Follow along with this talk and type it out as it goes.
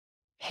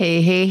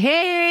Hey, hey,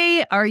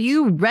 hey, are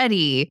you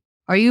ready?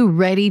 Are you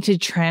ready to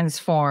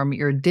transform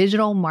your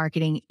digital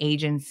marketing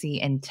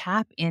agency and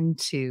tap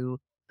into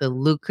the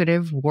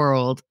lucrative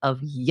world of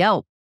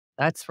Yelp?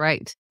 That's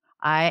right.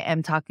 I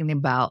am talking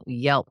about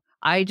Yelp.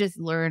 I just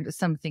learned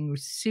something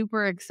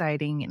super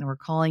exciting and we're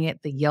calling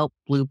it the Yelp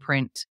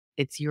Blueprint.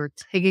 It's your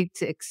ticket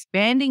to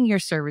expanding your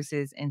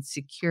services and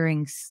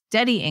securing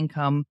steady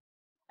income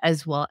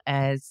as well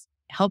as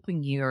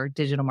helping your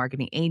digital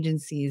marketing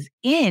agencies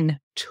in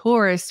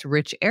tourist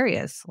rich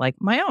areas like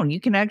my own. You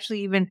can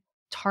actually even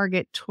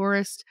target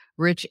tourist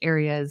rich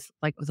areas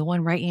like the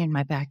one right in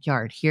my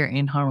backyard here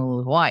in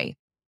Honolulu, Hawaii.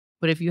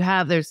 But if you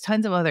have, there's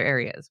tons of other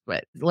areas,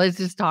 but let's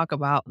just talk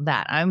about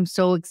that. I'm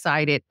so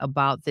excited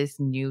about this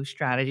new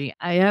strategy.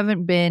 I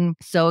haven't been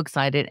so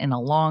excited in a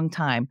long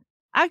time.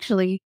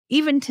 Actually,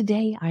 even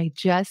today, I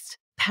just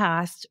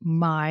passed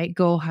my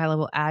Go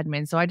HighLevel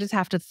admin. So I just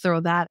have to throw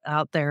that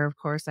out there. Of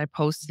course, I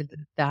posted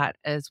that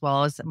as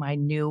well as my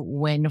new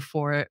win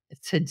for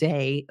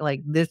today, like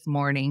this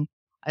morning.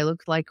 I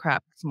looked like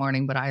crap this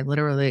morning, but I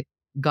literally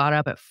got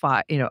up at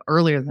 5,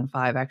 earlier than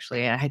 5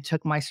 actually. And I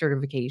took my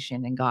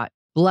certification and got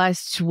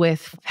blessed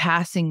with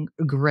passing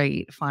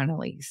grade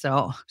finally.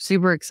 So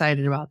super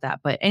excited about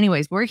that. But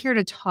anyways, we're here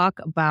to talk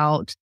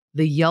about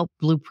the Yelp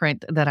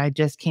blueprint that I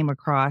just came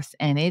across,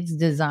 and it's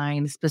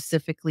designed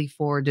specifically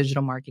for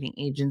digital marketing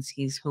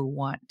agencies who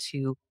want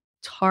to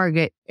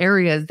target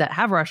areas that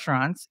have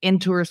restaurants in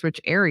tourist rich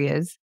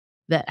areas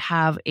that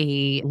have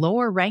a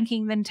lower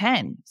ranking than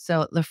 10.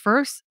 So the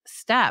first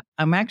step,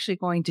 I'm actually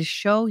going to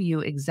show you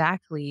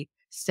exactly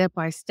step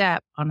by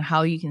step on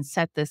how you can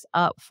set this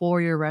up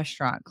for your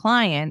restaurant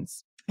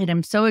clients. And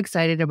I'm so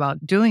excited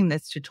about doing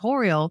this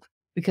tutorial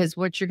because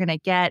what you're going to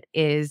get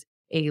is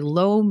a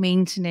low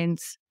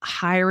maintenance,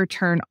 high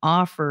return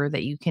offer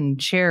that you can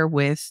share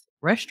with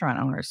restaurant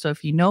owners. So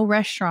if you know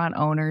restaurant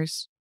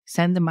owners,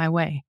 send them my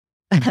way.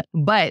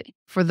 But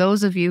for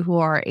those of you who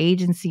are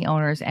agency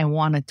owners and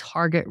want to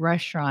target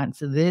restaurants,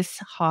 this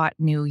hot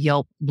new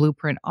Yelp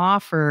blueprint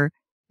offer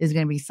is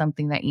going to be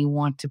something that you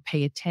want to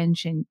pay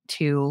attention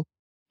to.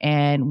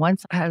 And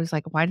once I was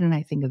like, why didn't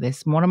I think of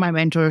this? One of my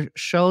mentors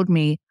showed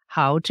me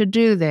how to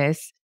do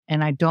this,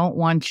 and I don't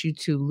want you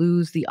to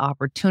lose the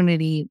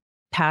opportunity,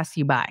 pass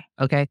you by.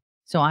 Okay.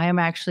 So I am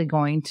actually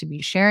going to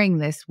be sharing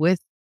this with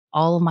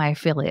all of my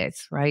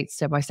affiliates, right?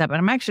 Step by step. And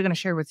I'm actually going to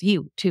share with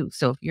you too.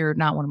 So if you're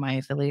not one of my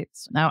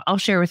affiliates, now I'll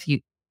share with you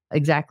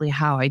exactly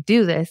how I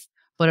do this.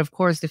 But of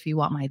course, if you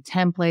want my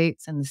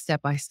templates and the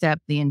step by step,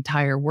 the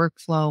entire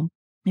workflow,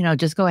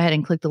 just go ahead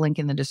and click the link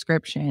in the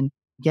description.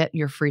 Get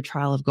your free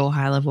trial of Go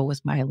HighLevel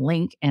with my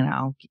link and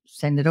I'll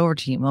send it over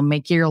to you. It'll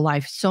make your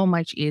life so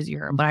much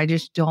easier. But I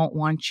just don't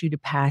want you to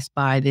pass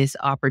by this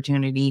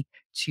opportunity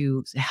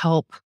to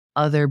help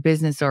other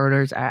business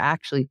owners are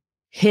actually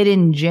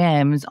hidden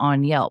gems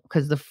on Yelp.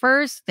 Because the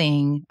first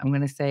thing I'm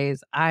going to say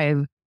is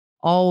I've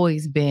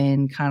always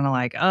been kind of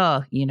like,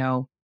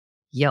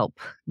 Yelp,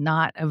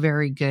 not a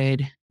very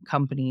good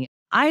company.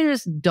 I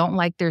just don't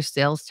like their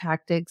sales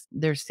tactics.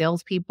 Their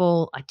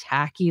salespeople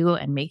attack you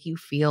and make you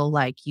feel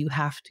like you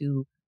have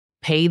to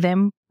pay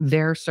them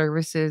their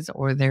services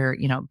or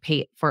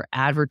pay for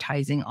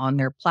advertising on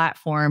their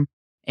platform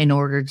in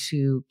order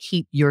to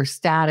keep your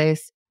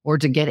status or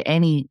to get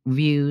any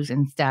views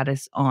and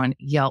status on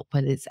Yelp,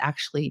 but it's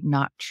actually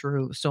not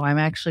true. So I'm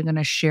actually going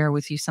to share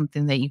with you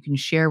something that you can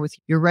share with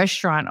your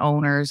restaurant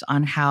owners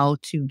on how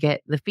to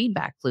get the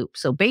feedback loop.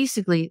 So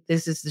basically,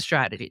 this is the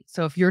strategy.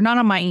 So if you're not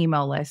on my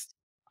email list,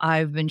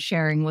 I've been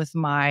sharing with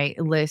my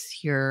list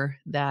here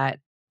that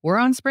we're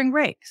on spring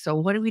break. So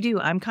what do?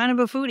 I'm kind of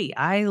a foodie.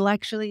 I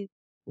actually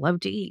love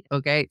to eat.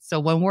 Okay.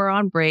 So when we're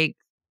on break,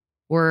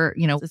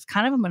 it's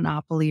kind of a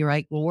monopoly,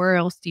 right? Well, where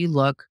else do you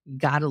look? You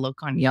got to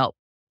look on Yelp.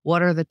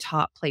 What are the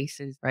top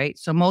places, right?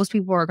 So most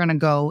people are going to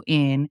go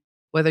in,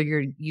 whether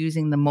you're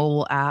using the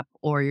mobile app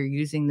or you're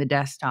using the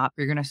desktop,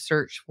 you're going to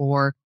search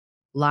for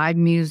live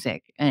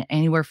music,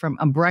 anywhere from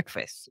a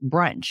breakfast,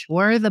 brunch.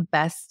 What are the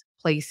best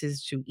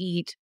places to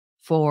eat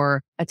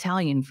for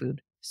Italian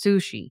food,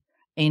 sushi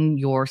in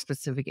your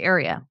specific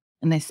area?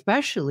 And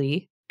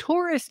especially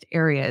tourist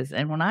areas.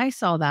 And when I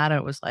saw that,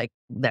 it was like,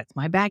 that's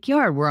my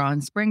backyard. We're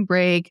on spring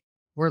break.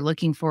 We're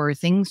looking for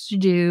things to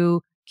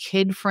do,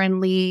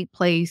 kid-friendly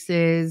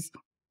places.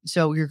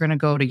 So you're going to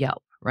go to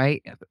Yelp,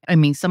 right? I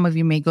mean, some of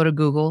you may go to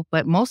Google,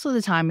 but most of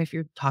the time, if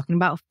you're talking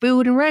about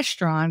food and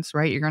restaurants,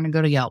 right, you're going to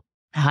go to Yelp.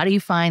 How do you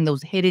find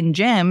those hidden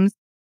gems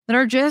that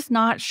are just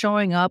not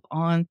showing up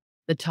on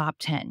the top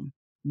 10?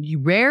 You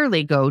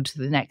rarely go to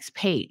the next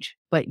page,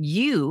 but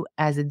you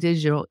as a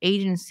digital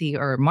agency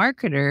or a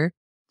marketer,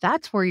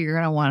 that's where you're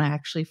going to want to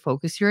actually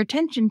focus your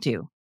attention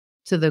to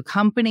the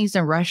companies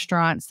and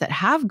restaurants that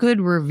have good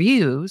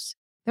reviews.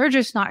 They're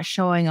just not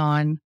showing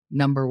on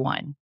number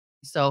one.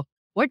 So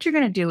what you're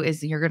going to do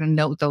is you're going to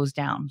note those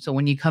down. So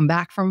when you come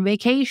back from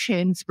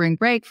vacation, spring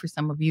break, for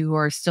some of you who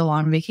are still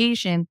on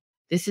vacation,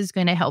 this is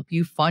going to help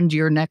you fund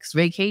your next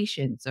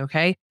vacations.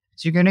 Okay.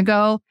 So you're going to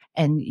go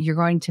and you're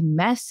going to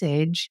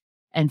message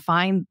and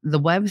find the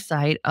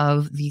website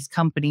of these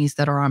companies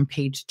that are on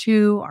page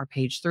 2 or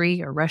page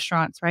 3 or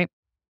restaurants, right?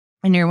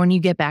 And when you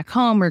get back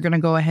home, we're going to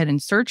go ahead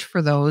and search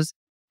for those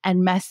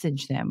and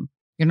message them.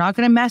 You're not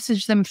going to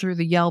message them through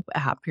the Yelp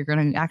app. You're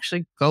going to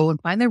actually go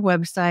and find their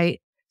website,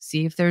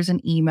 see if there's an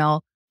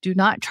email. Do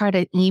not try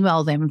to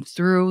email them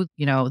through,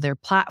 their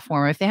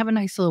platform. If they have a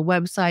nice little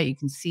website, you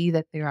can see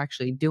that they're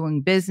actually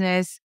doing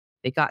business.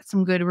 They got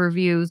some good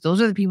reviews.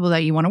 Those are the people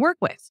that you want to work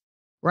with,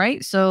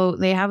 right? So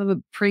they have a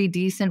pretty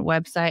decent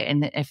website.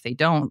 And if they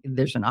don't,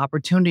 there's an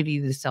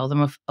opportunity to sell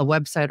them a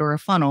website or a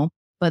funnel.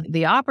 But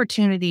the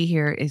opportunity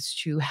here is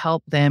to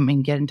help them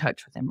and get in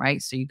touch with them,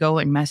 right? So you go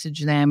and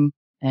message them.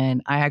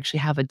 And I actually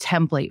have a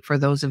template for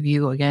those of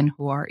you, again,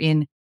 who are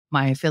in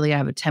my affiliate. I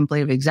have a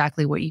template of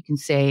exactly what you can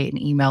say and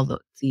email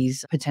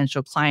these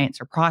potential clients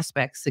or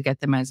prospects to get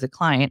them as a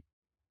client.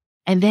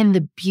 And then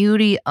the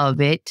beauty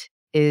of it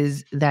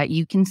is that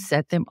you can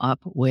set them up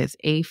with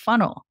a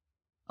funnel.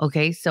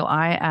 Okay, so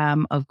I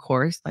am, of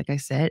course, like I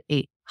said,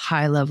 a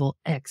high level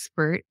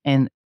expert.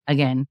 And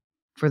again,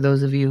 for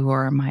those of you who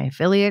are my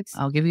affiliates,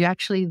 I'll give you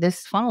actually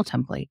this funnel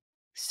template.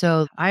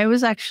 So I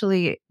was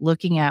actually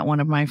looking at one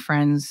of my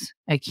friend's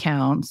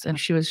accounts and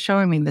she was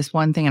showing me this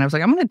one thing. And I was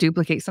like, I'm going to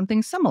duplicate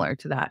something similar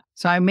to that.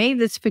 So I made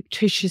this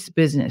fictitious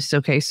business.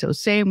 Okay, so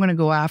say I'm going to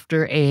go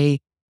after a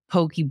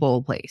poke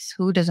bowl place.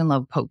 Who doesn't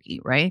love poke,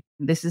 right?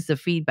 This is the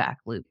feedback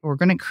loop. We're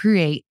going to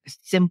create a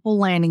simple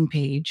landing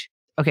page.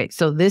 Okay,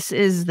 so this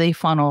is the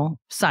funnel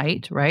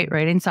site, right?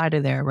 Right inside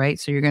of there, right?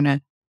 So you're going to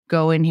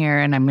go in here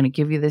and I'm going to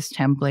give you this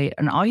template.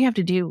 And all you have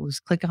to do is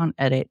click on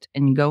edit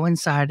and go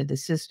inside of the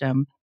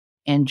system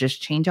and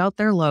just change out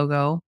their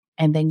logo.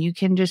 And then you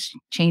can just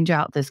change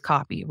out this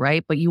copy,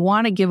 right? But you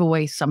want to give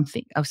away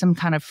something of some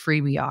kind of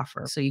freebie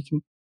offer. So you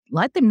can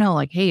let them know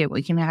like, hey,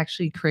 we can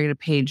actually create a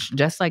page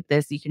just like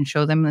this. You can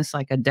show them this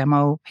like a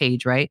demo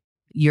page, right?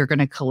 You're going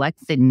to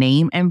collect the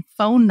name and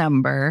phone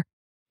number.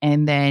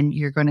 And then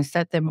you're going to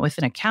set them with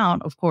an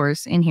account, of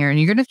course, in here. And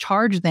you're going to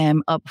charge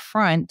them up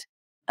front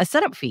a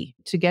setup fee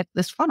to get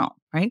this funnel,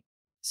 right?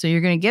 So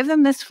you're going to give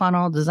them this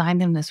funnel, design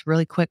them this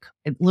really quick.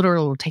 It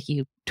literally will take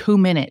you 2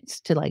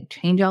 minutes to like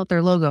change out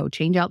their logo,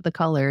 change out the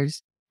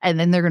colors. And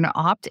then they're going to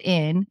opt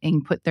in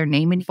and put their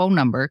name and phone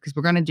number because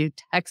we're going to do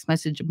text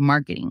message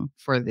marketing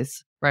for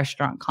this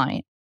restaurant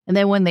client. And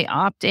then when they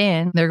opt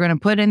in, they're going to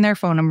put in their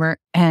phone number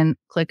and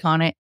click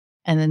on it.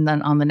 And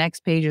then on the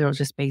next page, it'll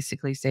just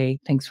basically say,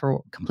 thanks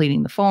for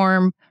completing the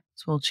form.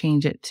 So we'll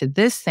change it to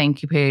this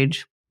thank you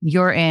page.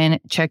 You're in,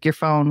 check your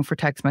phone for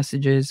text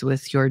messages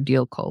with your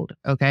deal code.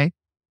 Okay.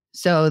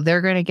 So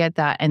they're going to get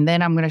that. And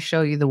then I'm going to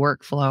show you the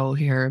workflow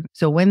here.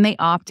 So when they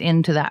opt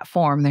into that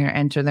form, they're going to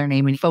enter their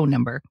name and phone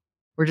number.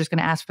 We're just going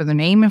to ask for their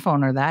name and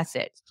phone number. That's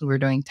it. So we're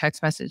doing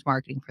text message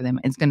marketing for them.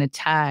 It's going to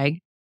tag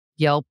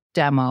Yelp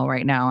demo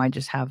right now. I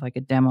just have like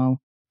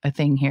a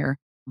thing here,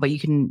 but you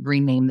can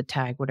rename the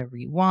tag whatever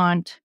you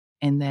want.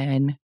 And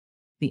then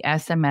the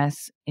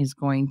SMS is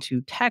going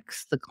to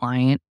text the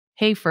client,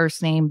 hey,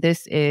 first name,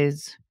 this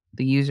is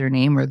the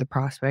username or the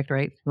prospect,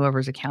 right?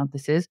 Whoever's account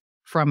this is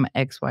from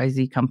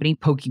XYZ company,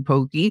 Pokey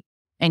Pokey.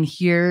 And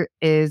here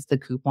is the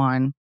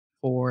coupon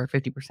for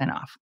 50%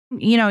 off.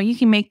 You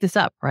can make this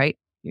up, right?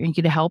 You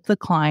can help the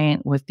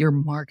client with your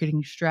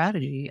marketing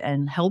strategy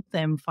and help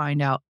them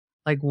find out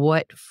like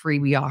what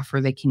freebie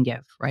offer they can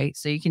give, right?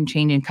 So you can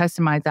change and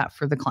customize that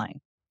for the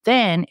client.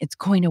 Then it's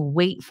going to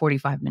wait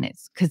 45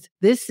 minutes because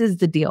this is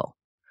the deal.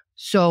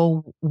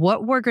 So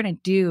what we're going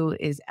to do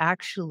is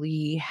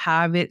actually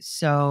have it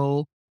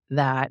so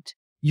that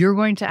you're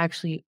going to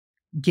actually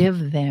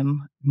give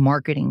them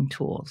marketing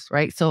tools,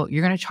 right? So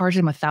you're going to charge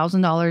them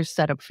 $1,000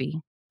 setup fee.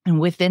 And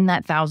within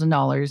that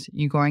 $1,000,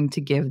 you're going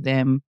to give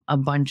them a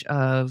bunch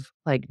of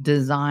like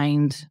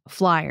designed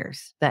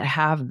flyers that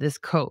have this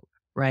code,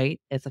 right?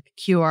 It's like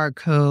a QR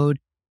code.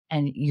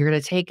 And you're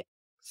going to take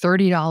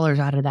 $30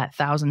 out of that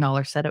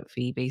 $1,000 setup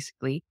fee,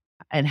 basically,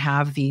 and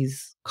have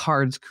these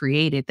cards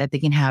created that they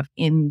can have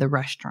in the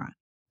restaurant.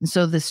 And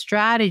so the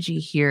strategy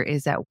here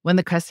is that when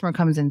the customer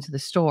comes into the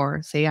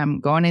store, say I'm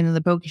going into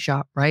the poke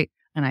shop, right?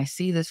 And I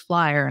see this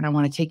flyer and I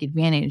want to take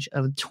advantage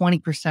of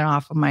 20%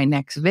 off of my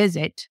next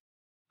visit,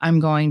 I'm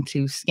going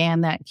to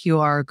scan that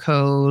QR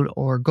code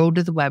or go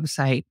to the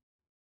website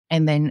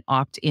and then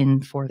opt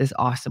in for this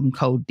awesome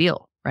code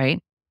deal, right?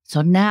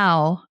 So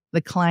now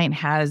the client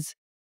has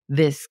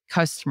this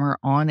customer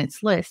on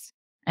its list.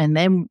 And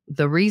then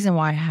the reason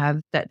why I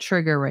have that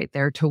trigger right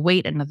there to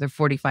wait another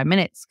 45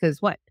 minutes,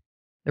 because what?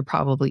 They're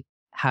probably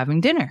having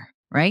dinner,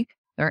 right?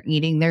 They're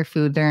eating their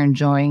food. They're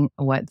enjoying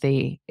what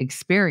they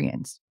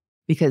experienced.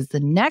 Because the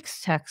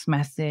next text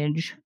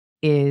message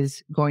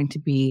is going to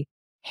be,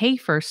 hey,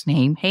 first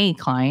name, hey,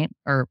 client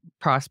or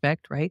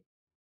prospect, right?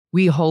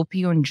 We hope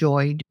you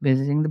enjoyed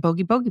visiting the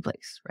Pokey Pokey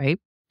place, right?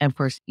 And of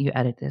course, you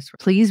edit this.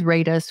 Please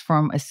rate us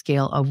from a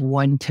scale of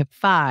 1 to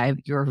 5.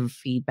 Your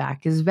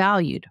feedback is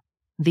valued.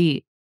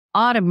 The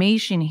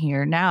automation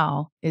here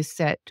now is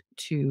set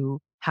to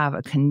have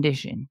a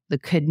condition. The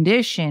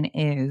condition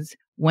is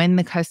when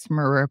the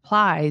customer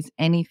replies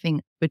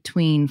anything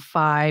between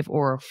 5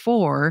 or a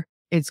 4,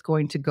 it's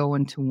going to go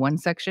into one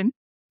section.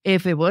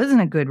 If it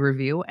wasn't a good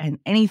review and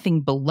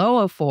anything below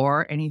a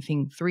 4,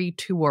 anything 3,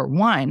 2, or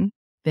 1,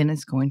 then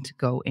it's going to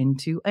go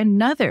into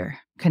another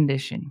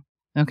condition.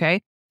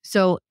 Okay.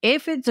 So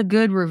if it's a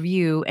good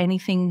review,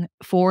 anything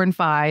 4 and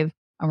 5,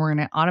 and we're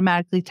going to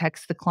automatically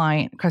text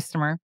the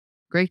customer.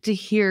 Great to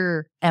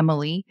hear,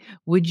 Emily.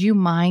 Would you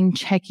mind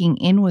checking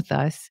in with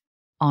us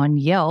on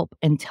Yelp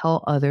and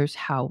tell others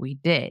how we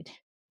did?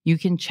 You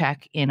can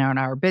check in on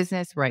our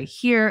business right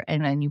here,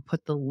 and then you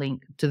put the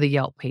link to the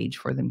Yelp page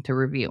for them to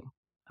review.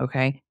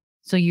 Okay.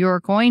 So you're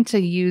going to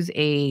use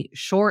a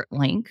short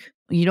link.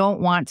 You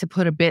don't want to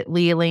put a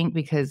bit.ly link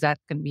because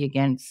that's going to be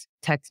against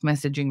text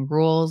messaging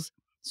rules.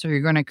 So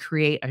you're going to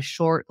create a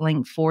short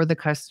link for the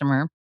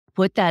customer,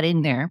 put that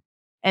in there.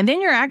 And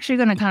then you're actually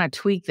going to kind of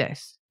tweak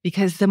this,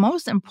 because the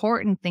most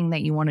important thing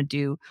that you want to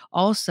do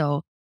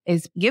also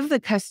is give the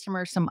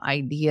customer some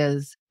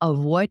ideas of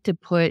what to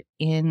put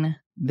in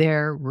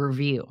their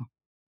review.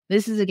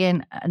 This is,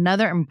 again,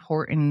 another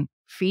important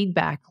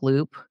feedback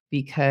loop,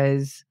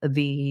 because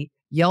the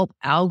Yelp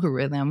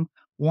algorithm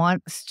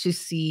wants to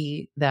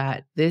see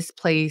that this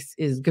place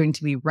is going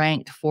to be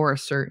ranked for a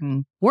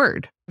certain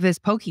word, this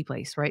pokey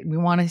place, right? We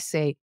want to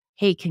say,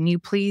 hey, can you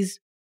please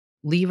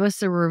leave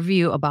us a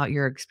review about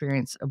your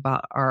experience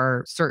about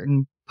our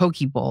certain poke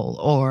bowl,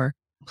 or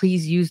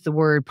please use the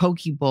word poke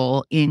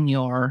bowl in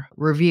your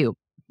review.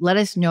 Let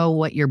us know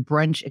what your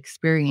brunch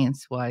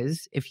experience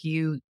was. If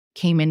you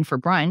came in for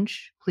brunch,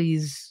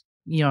 please,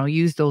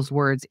 use those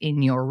words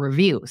in your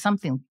review,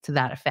 something to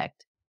that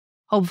effect.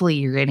 Hopefully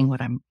you're getting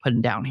what I'm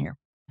putting down here.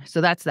 So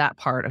that's that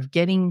part of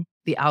getting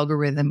the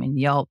algorithm in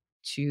Yelp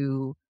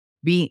to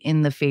be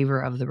in the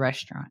favor of the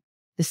restaurant.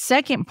 The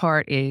second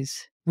part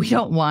is we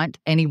don't want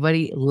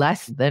anybody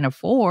less than a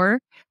 4.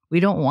 We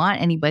don't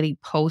want anybody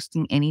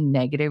posting any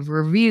negative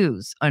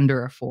reviews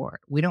under a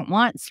 4. We don't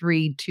want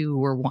 3,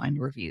 2, or 1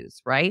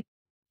 reviews, right?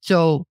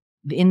 So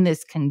in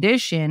this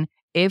condition,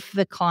 if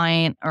the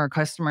client or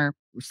customer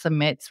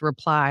submits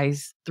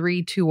replies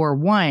 3, 2, or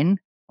 1,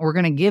 we're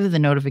going to give the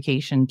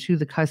notification to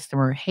the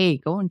customer, hey,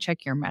 go and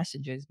check your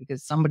messages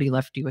because somebody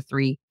left you a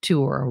 3,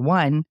 2, or a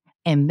 1.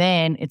 And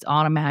then it's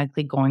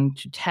automatically going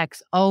to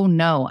text, oh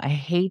no, I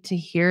hate to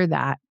hear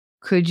that.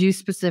 Could you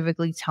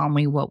specifically tell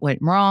me what went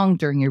wrong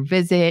during your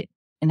visit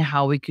and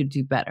how we could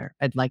do better?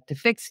 I'd like to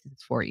fix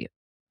this for you.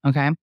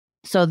 Okay.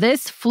 So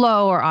this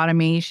flow or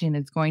automation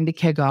is going to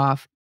kick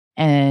off,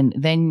 and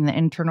then the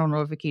internal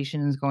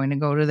notification is going to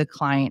go to the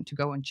client to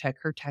go and check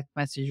her text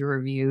message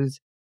reviews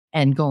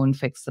and go and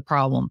fix the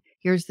problem.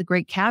 Here's the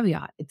great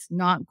caveat. It's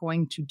not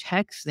going to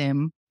text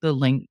them the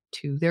link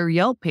to their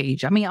Yelp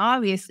page. I mean,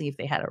 obviously, if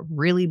they had a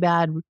really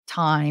bad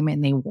time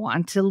and they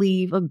want to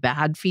leave a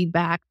bad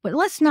feedback, but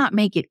let's not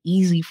make it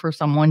easy for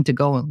someone to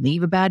go and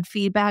leave a bad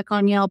feedback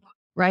on Yelp,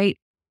 right?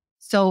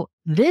 So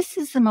this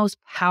is the most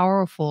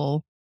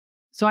powerful.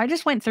 So I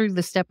just went through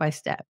the step by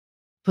step.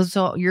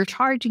 So you're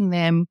charging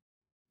them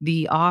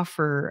the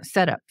offer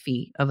setup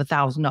fee of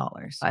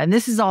 $1,000. And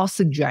this is all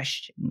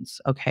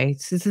suggestions. Okay.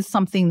 So this is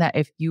something that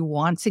if you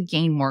want to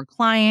gain more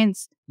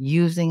clients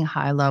using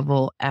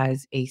HighLevel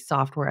as a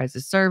software as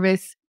a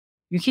service,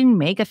 you can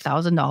make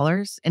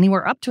 $1,000,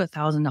 anywhere up to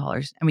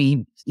 $1,000. I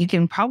mean, you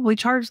can probably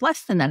charge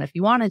less than that if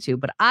you wanted to,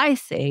 but I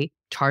say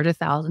charge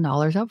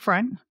 $1,000 up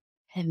front.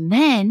 And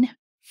then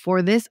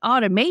for this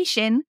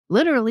automation,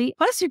 literally,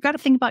 plus you've got to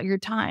think about your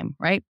time,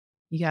 right?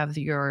 You have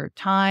your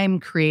time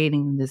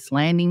creating this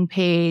landing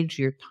page,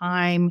 your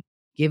time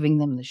giving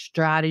them the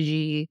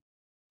strategy,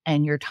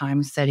 and your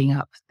time setting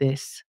up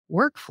this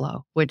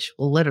workflow, which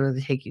will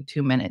literally take you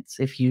 2 minutes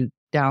if you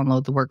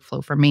download the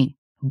workflow from me.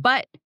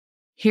 But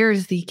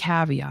here's the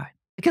caveat,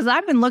 because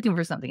I've been looking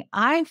for something.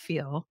 I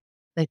feel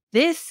that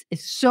this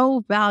is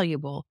so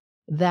valuable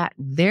that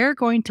they're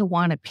going to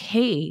want to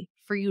pay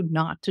for you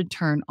not to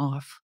turn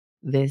off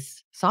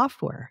this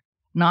software,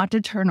 not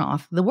to turn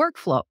off the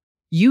workflow.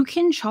 You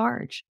can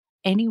charge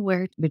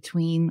anywhere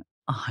between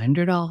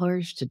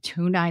 $100 to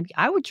 $290.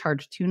 I would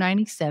charge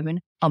 $297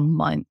 a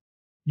month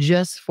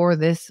just for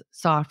this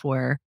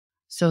software,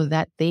 so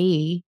that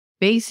they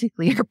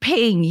basically are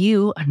paying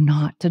you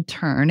not to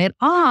turn it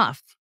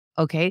off.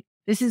 Okay.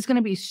 This is going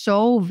to be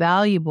so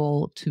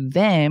valuable to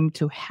them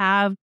to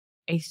have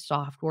a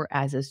software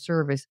as a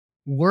service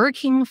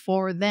working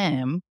for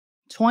them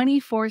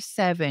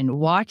 24/7,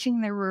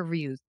 watching their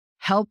reviews,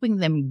 helping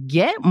them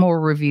get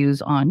more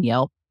reviews on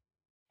Yelp,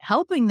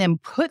 helping them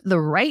put the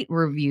right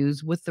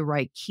reviews with the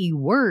right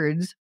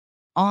keywords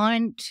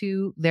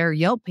onto their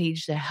Yelp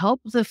page to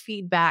help the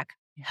feedback,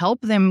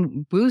 help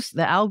them boost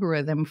the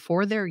algorithm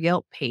for their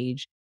Yelp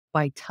page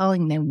by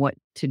telling them what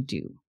to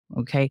do.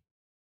 Okay.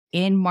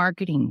 In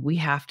marketing, we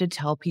have to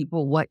tell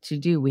people what to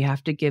do. We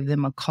have to give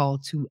them a call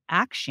to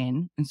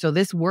action. And so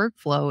this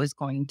workflow is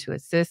going to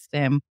assist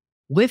them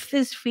with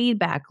this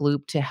feedback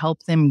loop to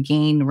help them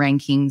gain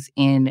rankings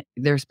in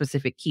their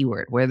specific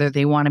keyword, whether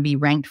they want to be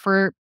ranked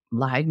for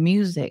live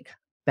music,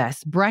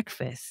 best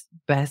breakfast,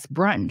 best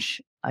brunch,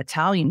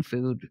 Italian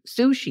food,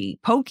 sushi,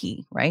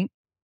 poke, right?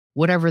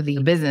 whatever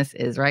the business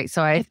is, right?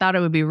 So I thought it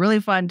would be really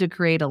fun to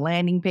create a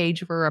landing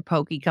page for a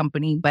pokey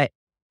company, but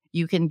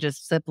you can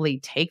just simply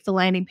take the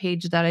landing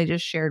page that I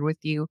just shared with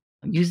you,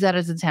 use that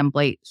as a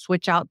template,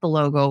 switch out the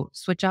logo,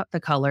 switch out the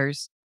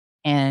colors.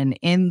 And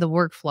in the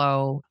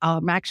workflow,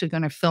 I'm actually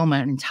going to film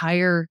an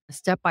entire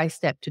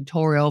step-by-step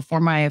tutorial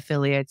for my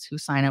affiliates who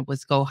sign up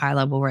with Go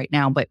HighLevel right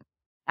now. But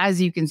as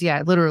you can see,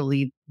 I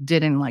literally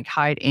didn't like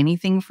hide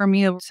anything from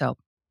you. So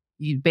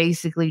you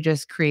basically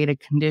just create a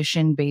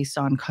condition based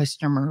on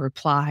customer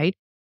replied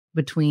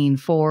between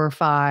 4 or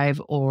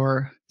 5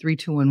 or 3,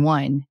 2, and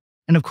 1.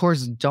 And of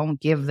course, don't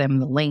give them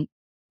the link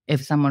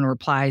if someone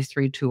replies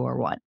 3, 2, or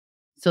 1.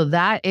 So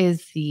that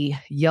is the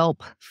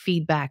Yelp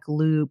feedback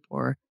loop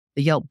or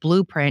the Yelp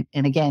blueprint.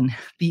 And again,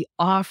 the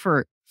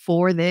offer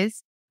for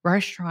this,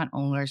 restaurant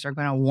owners are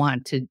going to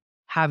want to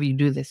have you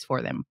do this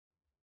for them.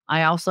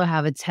 I also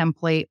have a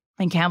template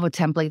and Canva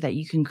template that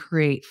you can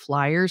create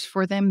flyers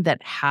for them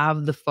that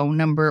have the phone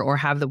number or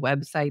have the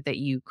website that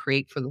you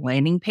create for the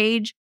landing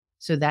page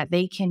so that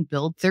they can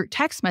build their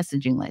text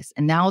messaging list.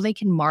 And now they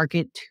can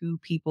market to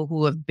people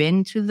who have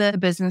been to the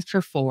business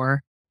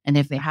before. And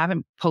if they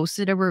haven't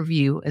posted a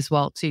review as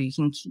well, too, you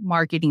can keep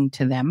marketing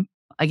to them.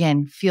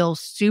 Again, feel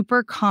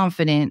super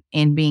confident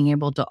in being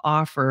able to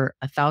offer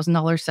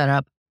 $1,000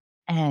 setup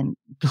and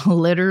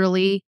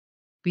literally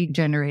be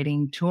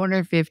generating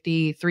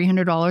 $250,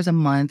 $300 a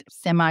month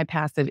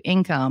semi-passive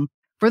income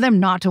for them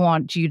not to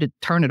want you to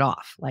turn it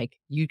off. Like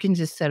you can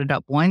just set it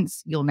up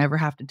once. You'll never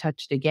have to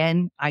touch it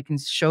again. I can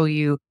show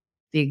you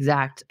the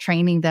exact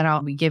training that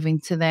I'll be giving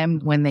to them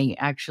when they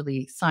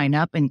actually sign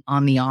up and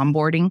on the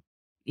onboarding.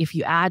 If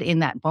you add in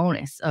that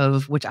bonus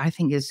of, which I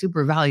think is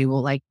super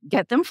valuable, like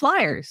get them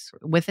flyers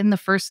within the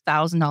first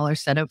 $1,000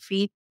 setup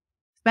fee,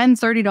 spend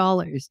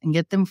 $30 and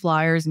get them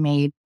flyers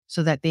made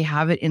so that they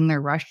have it in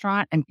their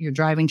restaurant and you're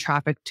driving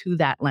traffic to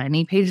that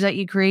landing page that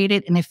you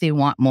created. And if they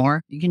want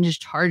more, you can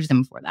just charge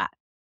them for that,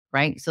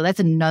 right? So that's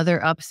another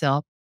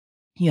upsell.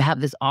 You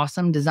have this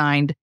awesome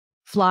designed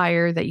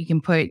flyer that you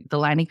can put the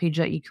landing page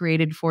that you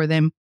created for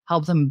them,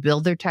 help them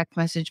build their text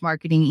message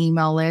marketing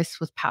email list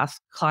with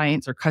past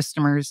clients or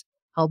customers,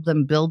 help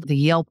them build the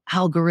Yelp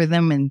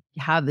algorithm and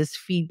have this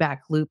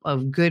feedback loop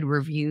of good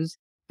reviews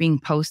being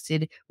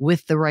posted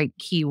with the right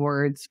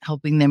keywords,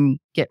 helping them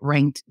get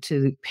ranked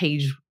to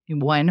page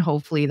 1.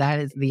 Hopefully that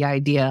is the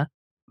idea.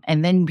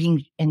 And then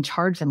being in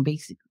charge them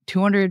basically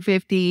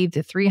 $250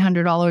 to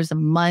 $300 a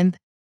month.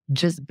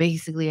 Just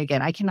basically,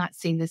 again, I cannot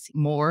say this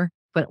more,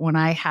 but when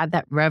I had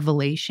that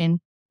revelation,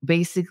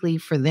 basically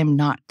for them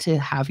not to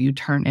have you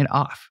turn it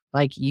off,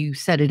 like you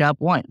set it up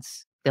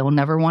once. They'll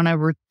never want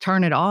to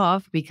turn it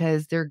off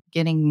because they're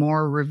getting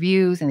more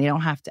reviews and they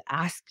don't have to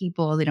ask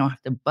people. They don't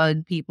have to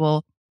bug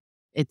people.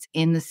 It's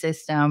in the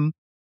system,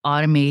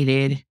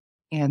 automated.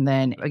 And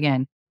then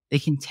again, they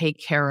can take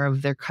care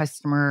of their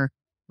customer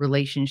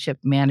relationship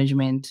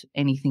management,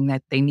 anything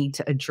that they need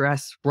to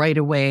address right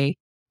away,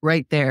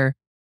 right there,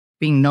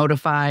 being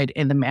notified,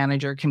 and the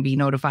manager can be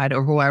notified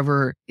or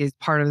whoever is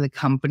part of the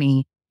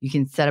company. You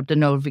can set up the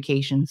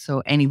notifications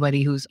so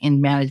anybody who's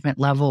in management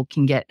level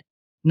can get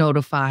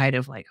notified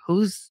of like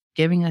who's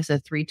giving us a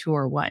 3, 2,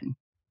 or 1.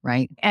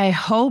 Right. I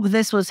hope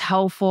this was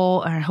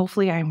helpful and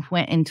hopefully I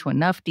went into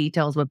enough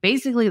details, but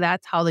basically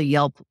that's how the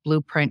Yelp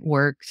blueprint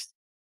works.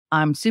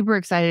 I'm super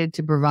excited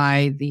to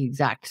provide the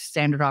exact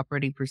standard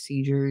operating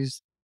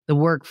procedures, the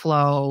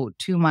workflow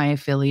to my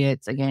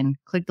affiliates. Again,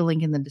 click the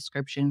link in the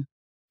description,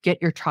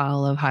 get your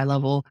trial of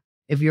HighLevel.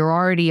 If you're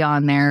already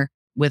on there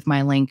with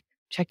my link,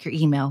 check your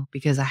email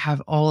because I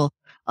have all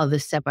of the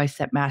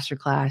step-by-step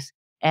masterclass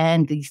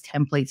and these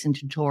templates and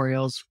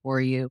tutorials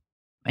for you,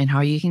 and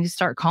how you can just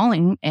start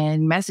calling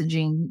and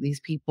messaging these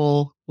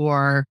people who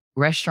are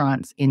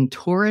restaurants in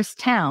tourist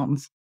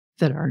towns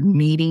that are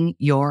needing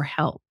your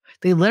help.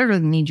 They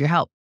literally need your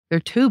help. They're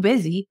too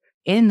busy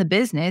in the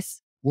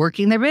business,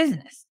 working their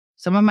business.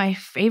 Some of my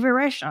favorite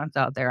restaurants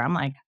out there, I'm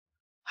like,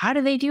 how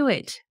do they do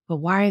it? But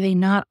why are they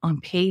not on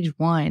page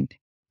 1?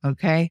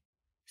 Okay.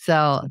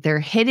 So they're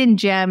hidden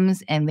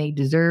gems and they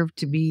deserve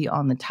to be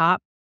on the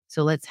top.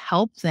 So let's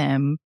help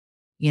them,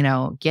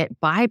 get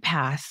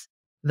bypass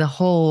the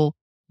whole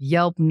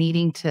Yelp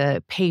needing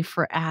to pay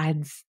for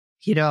ads,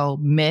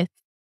 myth.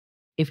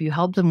 If you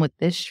help them with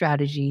this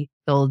strategy,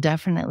 they'll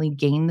definitely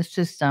gain the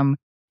system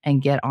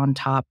and get on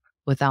top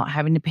without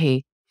having to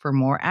pay for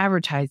more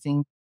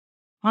advertising.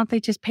 Why don't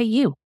they just pay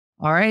you?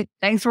 All right.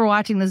 Thanks for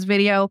watching this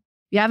video. If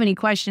you have any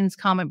questions,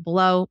 comment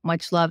below.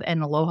 Much love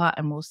and aloha,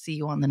 and we'll see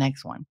you on the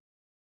next one.